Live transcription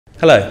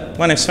Hello,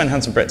 my name's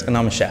Sven-Hanson Britt and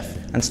I'm a chef,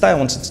 and today I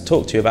wanted to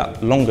talk to you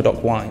about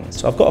Languedoc wines.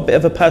 So I've got a bit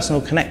of a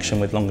personal connection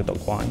with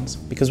Languedoc wines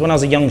because when I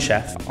was a young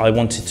chef I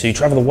wanted to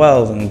travel the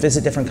world and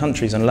visit different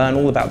countries and learn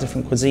all about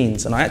different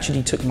cuisines, and I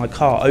actually took my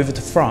car over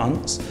to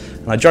France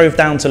and I drove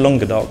down to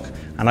Languedoc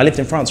and I lived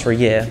in France for a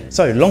year.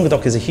 So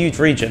Languedoc is a huge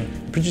region,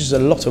 it produces a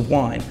lot of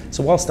wine.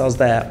 So whilst I was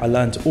there I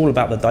learned all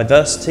about the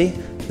diversity,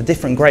 the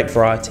different grape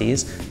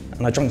varieties,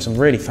 and I drank some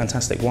really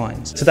fantastic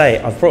wines. Today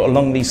I've brought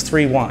along these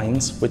 3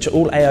 wines which are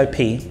all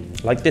AOP,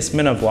 like this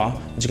Minervois,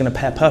 which are going to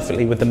pair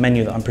perfectly with the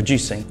menu that I'm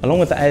producing. Along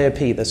with the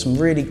AOP, there's some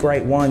really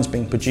great wines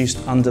being produced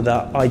under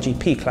the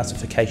IGP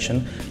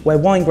classification, where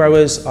wine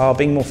growers are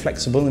being more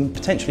flexible and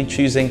potentially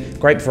choosing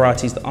grape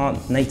varieties that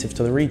aren't native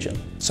to the region.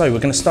 So we're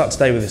going to start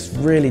today with this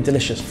really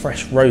delicious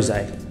fresh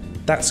rosé.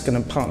 That's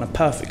going to partner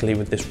perfectly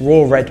with this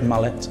raw red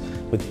mullet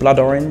with blood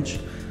orange,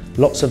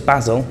 lots of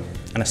basil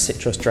and a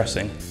citrus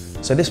dressing.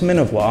 So this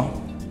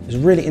Minervois is a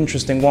really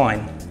interesting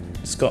wine.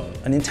 It's got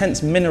an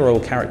intense mineral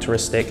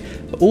characteristic,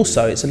 but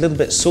also it's a little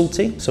bit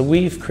salty. So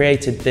we've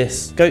created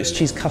this goat's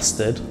cheese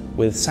custard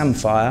with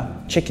samphire,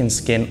 chicken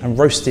skin and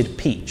roasted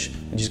peach,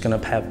 which is going to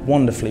pair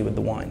wonderfully with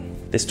the wine.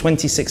 This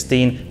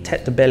 2016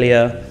 Tête de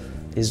Bélier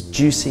is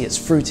juicy, it's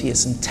fruity,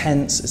 it's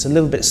intense, it's a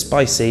little bit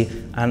spicy,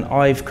 and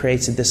I've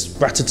created this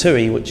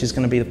ratatouille, which is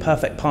going to be the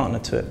perfect partner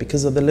to it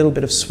because of the little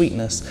bit of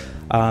sweetness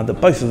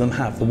that both of them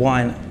have, the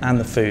wine and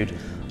the food,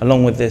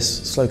 along with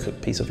this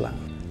slow-cooked piece of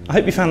lamb. I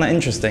hope you found that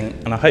interesting,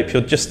 and I hope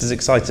you're just as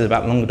excited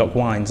about Languedoc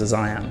wines as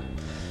I am.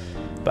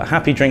 But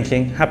happy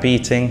drinking, happy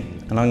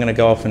eating, and I'm going to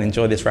go off and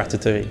enjoy this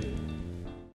ratatouille.